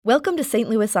Welcome to St.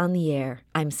 Louis on the Air.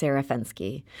 I'm Sarah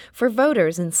Fensky. For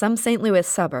voters in some St. Louis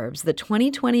suburbs, the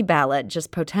 2020 ballot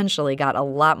just potentially got a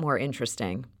lot more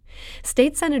interesting.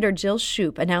 State Senator Jill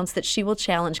Schupp announced that she will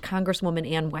challenge Congresswoman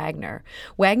Ann Wagner.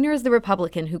 Wagner is the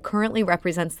Republican who currently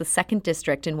represents the 2nd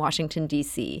District in Washington,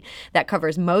 D.C. That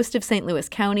covers most of St. Louis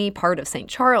County, part of St.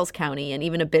 Charles County, and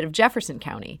even a bit of Jefferson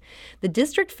County. The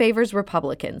district favors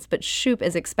Republicans, but Schupp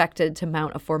is expected to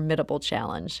mount a formidable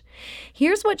challenge.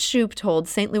 Here's what Schupp told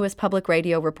St. Louis Public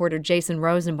Radio reporter Jason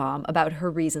Rosenbaum about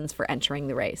her reasons for entering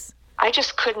the race. I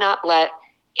just could not let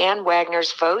Ann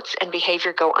Wagner's votes and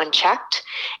behavior go unchecked,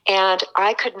 and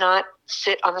I could not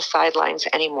sit on the sidelines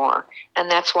anymore.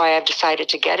 And that's why I've decided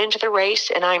to get into the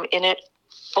race, and I'm in it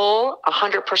full,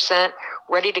 100%,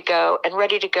 ready to go and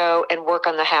work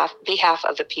on the behalf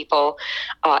of the people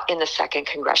in the 2nd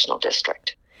Congressional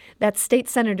District. That's State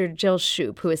Senator Jill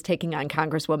Schupp, who is taking on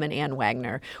Congresswoman Ann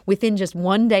Wagner. Within just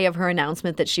one day of her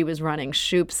announcement that she was running,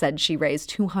 Schupp said she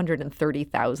raised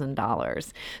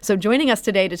 $230,000. So joining us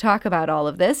today to talk about all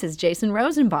of this is Jason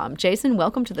Rosenbaum. Jason,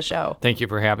 welcome to the show. Thank you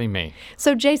for having me.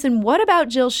 So, Jason, what about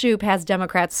Jill Schupp has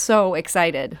Democrats so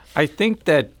excited? I think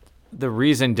that the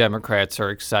reason Democrats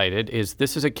are excited is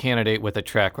this is a candidate with a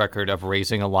track record of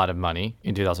raising a lot of money.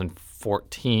 In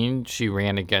 2014, she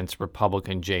ran against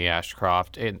Republican Jay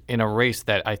Ashcroft in a race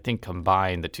that I think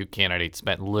combined the two candidates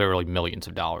spent literally millions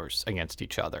of dollars against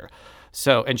each other.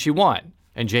 So, and she won.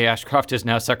 And Jay Ashcroft is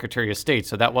now Secretary of State,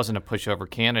 so that wasn't a pushover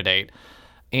candidate.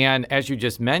 And as you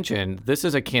just mentioned, this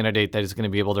is a candidate that is going to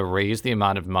be able to raise the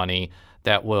amount of money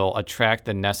that will attract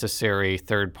the necessary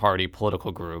third-party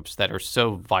political groups that are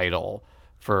so vital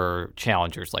for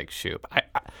challengers like Schupp.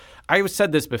 I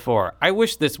said this before. I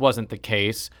wish this wasn't the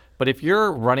case, but if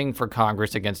you're running for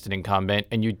Congress against an incumbent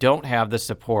and you don't have the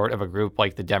support of a group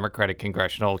like the Democratic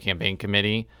Congressional Campaign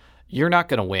Committee, you're not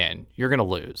going to win. You're going to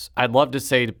lose. I'd love to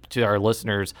say to our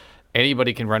listeners,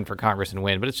 anybody can run for Congress and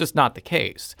win, but it's just not the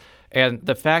case. And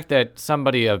the fact that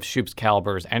somebody of Schupp's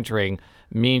caliber is entering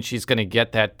means she's going to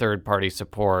get that third-party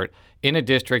support in a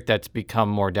district that's become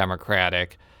more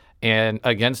Democratic and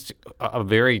against a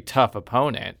very tough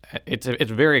opponent. It's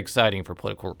very exciting for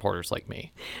political reporters like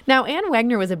me. Now, Ann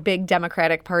Wagner was a big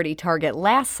Democratic Party target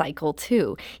last cycle,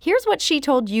 too. Here's what she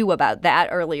told you about that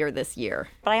earlier this year.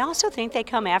 But I also think they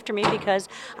come after me because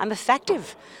I'm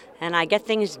effective. And I get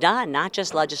things done, not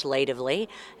just legislatively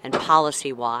and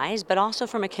policy-wise, but also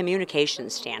from a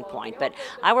communications standpoint. But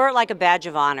I wear it like a badge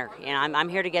of honor. You know, I'm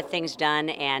here to get things done,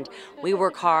 and we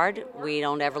work hard. We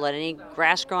don't ever let any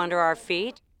grass grow under our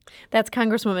feet. That's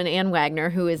Congresswoman Ann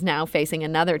Wagner, who is now facing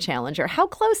another challenger. How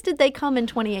close did they come in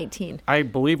 2018? I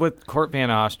believe with Court Van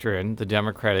Ostrand, the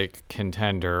Democratic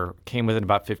contender, came within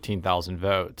about 15,000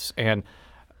 votes. And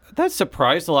that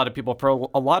surprised a lot of people for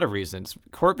a lot of reasons.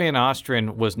 Court Van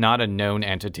Ostrand was not a known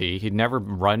entity. He'd never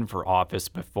run for office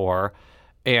before.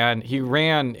 And he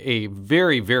ran a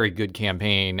very, very good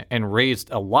campaign and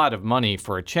raised a lot of money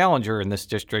for a challenger in this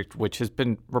district, which has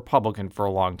been Republican for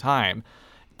a long time.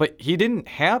 But he didn't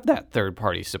have that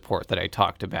third-party support that I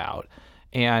talked about.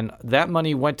 And that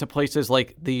money went to places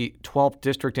like the 12th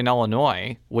District in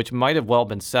Illinois, which might have well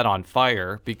been set on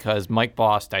fire because Mike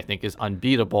Bost, I think, is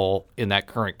unbeatable in that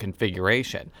current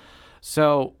configuration.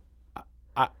 So,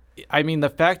 I mean, the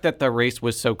fact that the race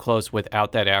was so close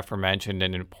without that aforementioned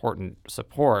and important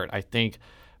support, I think,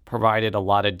 provided a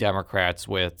lot of Democrats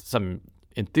with some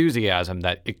enthusiasm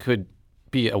that it could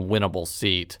be a winnable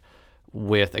seat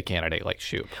with a candidate like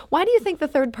Schupp. Why do you think the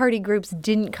third-party groups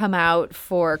didn't come out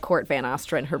for Court Van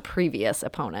Ostrand, her previous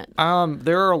opponent?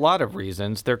 There are a lot of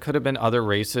reasons. There could have been other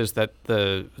races that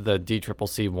the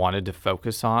DCCC wanted to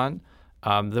focus on.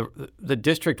 The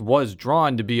district was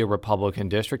drawn to be a Republican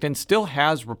district and still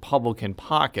has Republican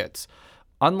pockets.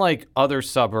 Unlike other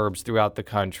suburbs throughout the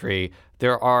country,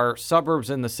 there are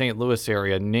suburbs in the St. Louis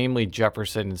area, namely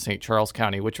Jefferson and St. Charles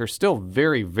County, which are still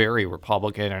very, very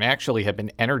Republican and actually have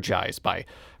been energized by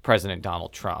President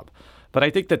Donald Trump. But I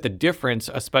think that the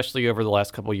difference, especially over the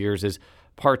last couple of years, is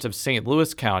parts of St.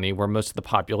 Louis County, where most of the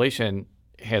population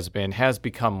has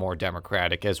become more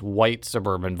Democratic as white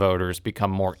suburban voters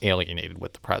become more alienated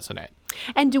with the president.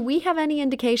 And do we have any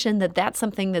indication that that's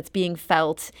something that's being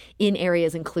felt in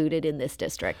areas included in this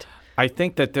district? I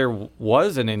think that there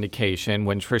was an indication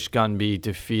when Trish Gunby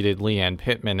defeated Leanne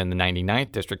Pittman in the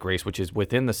 99th district race, which is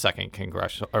within the 2nd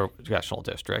congressional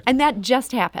district. And that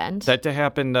just happened? That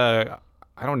happened, I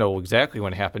I don't know exactly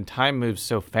when it happened. Time moves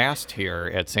so fast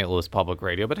here at St. Louis Public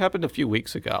Radio, but it happened a few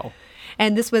weeks ago.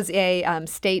 And this was a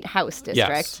state house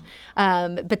district.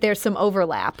 Yes. But there's some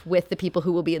overlap with the people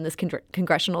who will be in this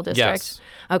congressional district. Yes.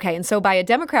 Okay, and so by a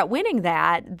Democrat winning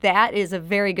that is a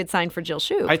very good sign for Jill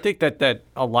Shoup. I think that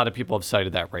a lot of people have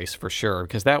cited that race for sure,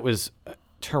 because that was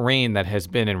terrain that has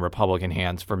been in Republican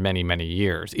hands for many, many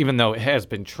years, even though it has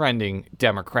been trending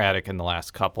Democratic in the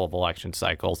last couple of election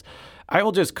cycles. I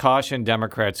will just caution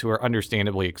Democrats who are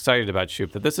understandably excited about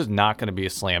Shoup that this is not going to be a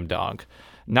slam dunk.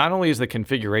 Not only is the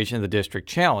configuration of the district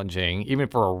challenging, even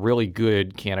for a really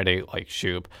good candidate like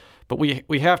Shoup, but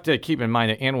we have to keep in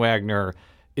mind that Ann Wagner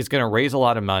is going to raise a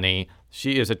lot of money.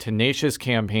 She is a tenacious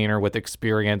campaigner with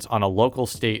experience on a local,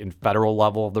 state, and federal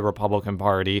level of the Republican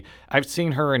Party. I've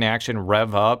seen her in action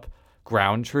rev up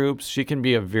ground troops. She can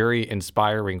be a very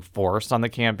inspiring force on the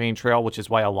campaign trail, which is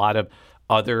why a lot of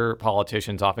other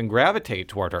politicians often gravitate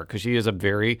toward her, because she is a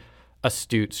very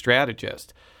astute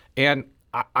strategist. And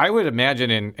I would imagine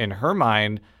in her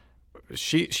mind,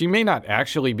 she may not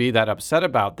actually be that upset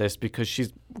about this, because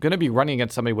she's going to be running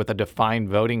against somebody with a defined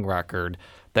voting record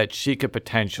that she could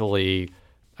potentially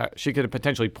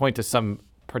point to some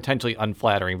potentially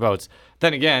unflattering votes.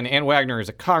 Then again, Ann Wagner is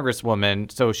a congresswoman,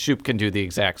 so Shoup can do the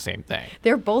exact same thing.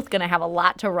 They're both going to have a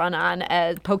lot to run on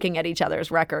as poking at each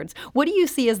other's records. What do you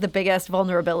see as the biggest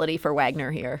vulnerability for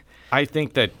Wagner here? I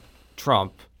think that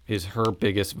Trump is her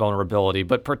biggest vulnerability,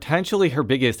 but potentially her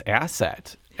biggest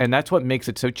asset. And that's what makes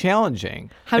it so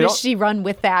challenging. How does she run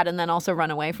with that and then also run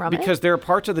away from it? Because there are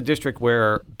parts of the district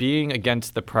where being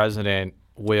against the president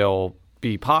will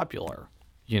be popular.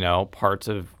 You know, parts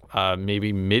of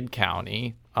maybe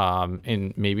Mid-County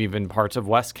and maybe even parts of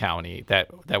West County that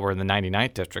were in the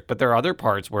 99th district. But there are other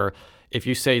parts where if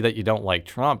you say that you don't like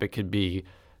Trump, it could be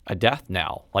a death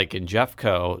knell. Like in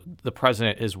Jeffco, the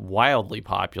president is wildly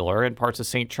popular. In parts of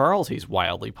St. Charles, he's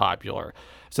wildly popular.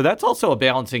 So that's also a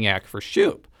balancing act for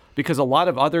Shoup, because a lot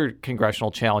of other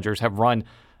congressional challengers have run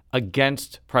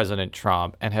against President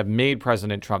Trump and have made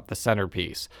President Trump the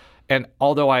centerpiece. And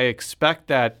although I expect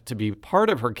that to be part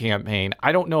of her campaign,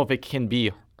 I don't know if it can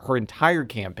be her entire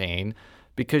campaign,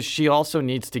 because she also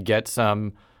needs to get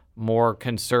some more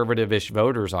conservative-ish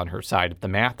voters on her side if the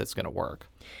math is going to work.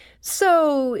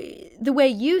 So the way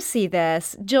you see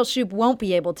this, Jill Shoup won't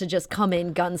be able to just come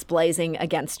in guns blazing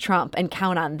against Trump and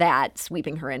count on that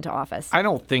sweeping her into office. I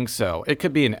don't think so. It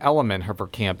could be an element of her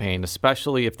campaign,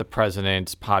 especially if the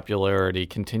president's popularity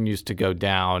continues to go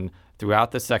down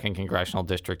throughout the 2nd Congressional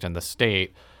District in the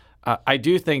state. I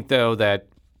do think, though, that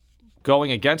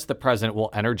going against the president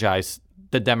will energize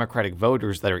the Democratic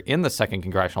voters that are in the 2nd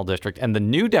Congressional District and the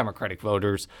new Democratic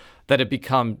voters that have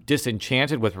become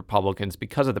disenchanted with Republicans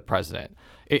because of the president.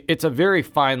 It's a very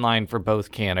fine line for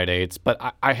both candidates,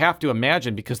 but I have to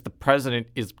imagine, because the president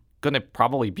is going to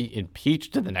probably be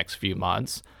impeached in the next few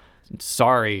months.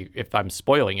 Sorry if I'm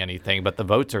spoiling anything, but the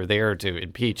votes are there to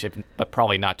impeach, but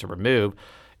probably not to remove.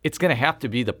 It's going to have to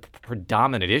be the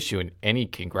predominant issue in any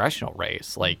congressional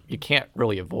race. Like, you can't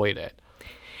really avoid it.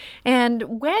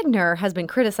 And Wagner has been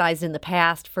criticized in the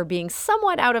past for being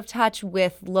somewhat out of touch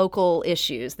with local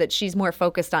issues, that she's more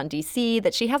focused on D.C.,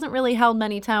 that she hasn't really held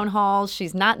many town halls.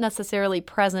 She's not necessarily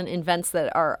present in events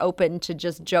that are open to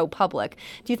just Joe public.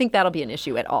 Do you think that'll be an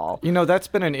issue at all? You know, that's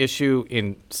been an issue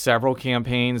in several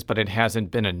campaigns, but it hasn't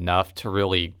been enough to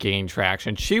really gain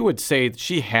traction. She would say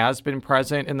she has been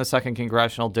present in the 2nd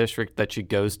Congressional District, that she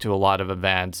goes to a lot of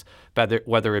events,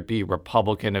 whether it be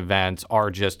Republican events or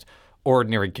just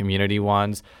ordinary community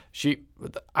ones.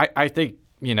 I think,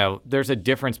 you know, there's a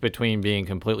difference between being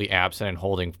completely absent and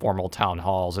holding formal town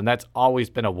halls, and that's always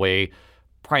been a way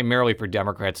primarily for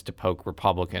Democrats to poke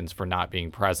Republicans for not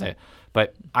being present.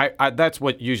 But that's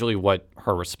usually what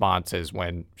her response is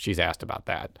when she's asked about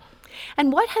that.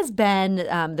 And what has been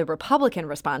the Republican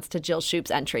response to Jill Shoup's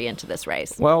entry into this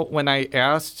race? Well, when I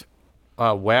asked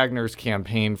Wagner's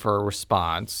campaign for a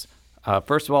response,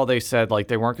 first of all, they said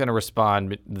they weren't going to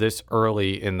respond this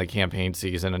early in the campaign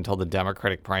season until the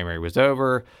Democratic primary was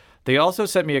over. They also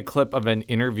sent me a clip of an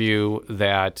interview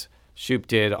that Shoup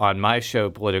did on my show,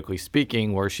 Politically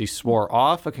Speaking, where she swore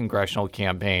off a congressional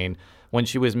campaign when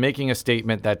she was making a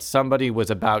statement that somebody was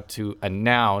about to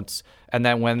announce, and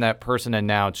then when that person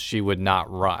announced, she would not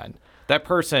run. That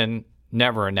person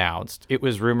never announced. It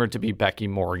was rumored to be Becky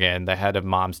Morgan, the head of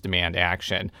Moms Demand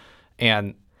Action,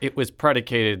 and it was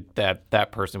predicated that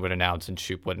that person would announce and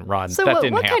Shoup wouldn't run. So that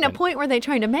didn't what happen. kind of point were they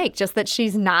trying to make? Just that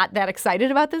she's not that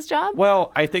excited about this job?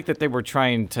 Well, I think that they were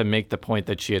trying to make the point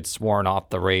that she had sworn off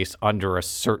the race under a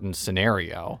certain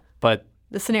scenario. But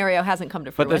The scenario hasn't come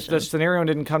to But fruition. the scenario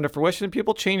didn't come to fruition.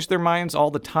 People change their minds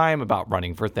all the time about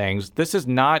running for things. This is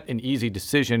not an easy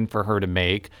decision for her to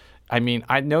make. I mean,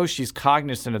 I know she's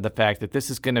cognizant of the fact that this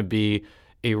is going to be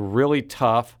a really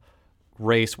tough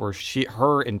race where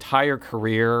her entire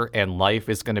career and life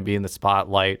is going to be in the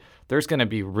spotlight. There's going to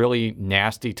be really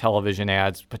nasty television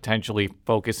ads potentially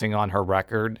focusing on her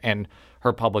record and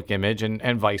her public image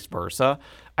and vice versa.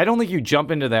 I don't think you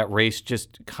jump into that race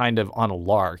just kind of on a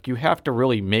lark. You have to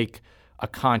really make a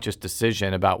conscious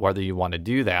decision about whether you want to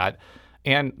do that.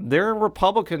 And there are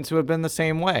Republicans who have been the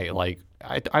same way. Like,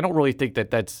 I don't really think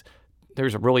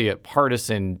there's really a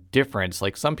partisan difference.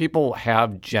 Like, some people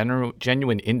have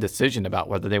genuine indecision about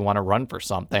whether they want to run for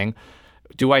something.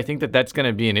 Do I think that that's going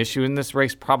to be an issue in this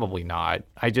race? Probably not.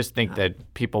 I just think that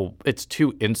it's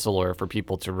too insular for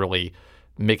people to really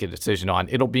make a decision on.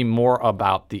 It'll be more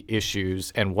about the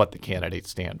issues and what the candidates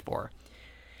stand for.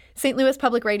 St. Louis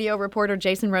Public Radio reporter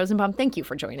Jason Rosenbaum, thank you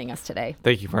for joining us today.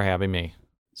 Thank you for having me.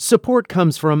 Support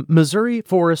comes from Missouri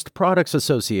Forest Products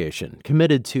Association,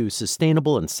 committed to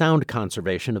sustainable and sound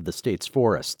conservation of the state's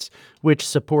forests, which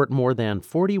support more than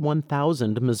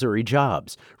 41,000 Missouri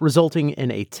jobs, resulting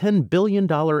in a $10 billion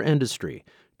industry.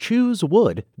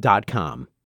 ChooseWood.com.